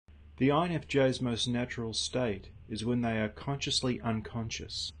The infj's most natural state is when they are consciously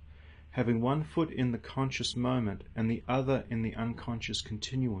unconscious, having one foot in the conscious moment and the other in the unconscious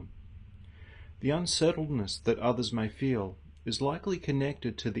continuum. The unsettledness that others may feel is likely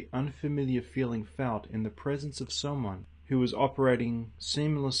connected to the unfamiliar feeling felt in the presence of someone who is operating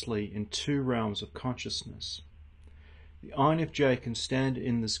seamlessly in two realms of consciousness. The infj can stand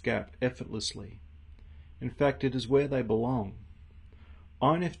in this gap effortlessly. In fact, it is where they belong.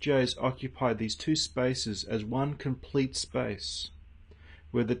 INFJs occupy these two spaces as one complete space,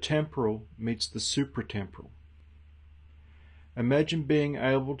 where the temporal meets the supratemporal. Imagine being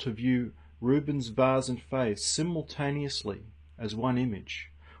able to view Rubens' vase and face simultaneously as one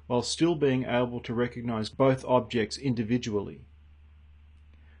image, while still being able to recognize both objects individually.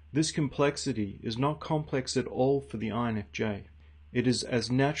 This complexity is not complex at all for the INFJ. It is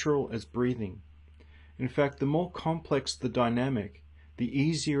as natural as breathing. In fact, the more complex the dynamic, the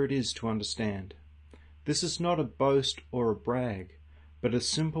easier it is to understand. This is not a boast or a brag, but a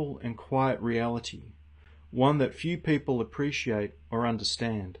simple and quiet reality, one that few people appreciate or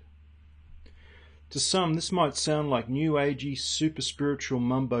understand. To some, this might sound like new agey, super spiritual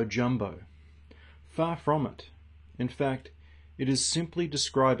mumbo jumbo. Far from it. In fact, it is simply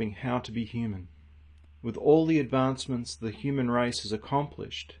describing how to be human. With all the advancements the human race has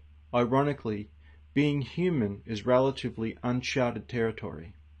accomplished, ironically, being human is relatively uncharted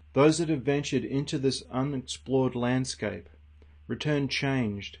territory. Those that have ventured into this unexplored landscape return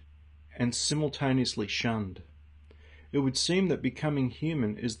changed and simultaneously shunned. It would seem that becoming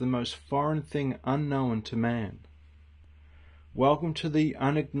human is the most foreign thing unknown to man. Welcome to the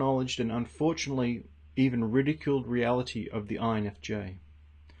unacknowledged and unfortunately even ridiculed reality of the INFJ.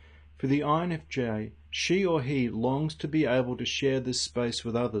 For the INFJ, she or he longs to be able to share this space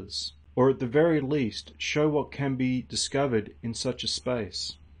with others, or at the very least show what can be discovered in such a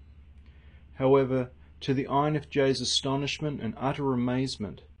space. However, to the INFJ's astonishment and utter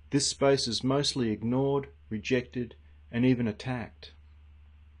amazement, this space is mostly ignored, rejected, and even attacked.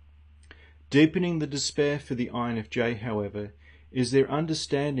 Deepening the despair for the INFJ, however, is their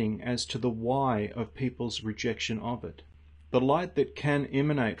understanding as to the why of people's rejection of it. The light that can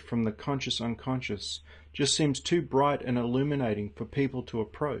emanate from the conscious unconscious just seems too bright and illuminating for people to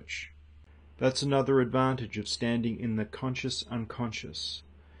approach. That's another advantage of standing in the conscious unconscious,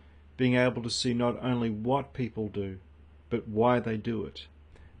 being able to see not only what people do, but why they do it.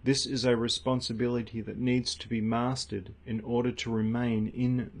 This is a responsibility that needs to be mastered in order to remain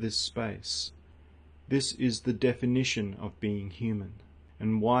in this space. This is the definition of being human,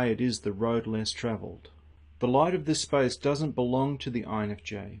 and why it is the road less travelled. The light of this space doesn't belong to the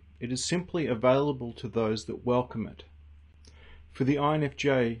INFJ. It is simply available to those that welcome it. For the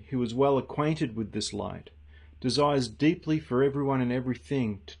INFJ, who is well acquainted with this light, desires deeply for everyone and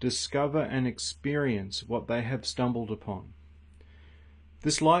everything to discover and experience what they have stumbled upon.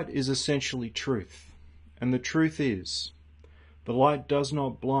 This light is essentially truth, and the truth is, the light does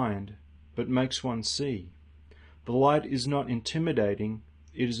not blind, but makes one see. The light is not intimidating,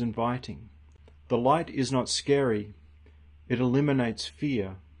 it is inviting. The light is not scary, it eliminates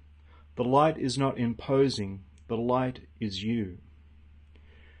fear. The light is not imposing, the light is you.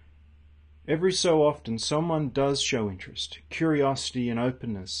 Every so often someone does show interest, curiosity and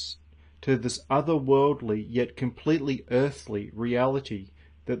openness to this otherworldly yet completely earthly reality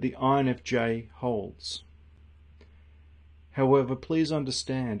that the INFJ holds. However, please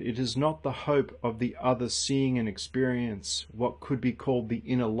understand, it is not the hope of the other seeing and experience what could be called the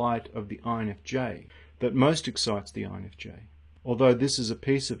inner light of the INFJ that most excites the INFJ, although this is a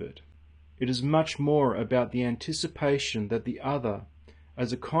piece of it. It is much more about the anticipation that the other,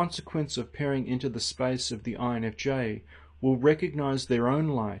 as a consequence of peering into the space of the INFJ, will recognize their own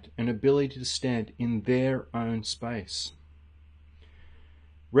light and ability to stand in their own space.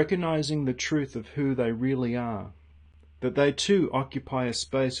 Recognizing the truth of who they really are, that they too occupy a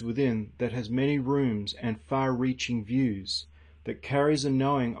space within that has many rooms and far-reaching views, that carries a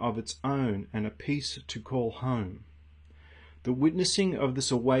knowing of its own and a peace to call home. The witnessing of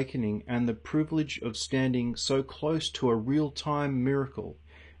this awakening and the privilege of standing so close to a real-time miracle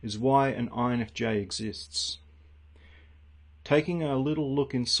is why an INFJ exists. Taking a little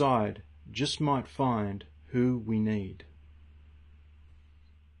look inside just might find who we need.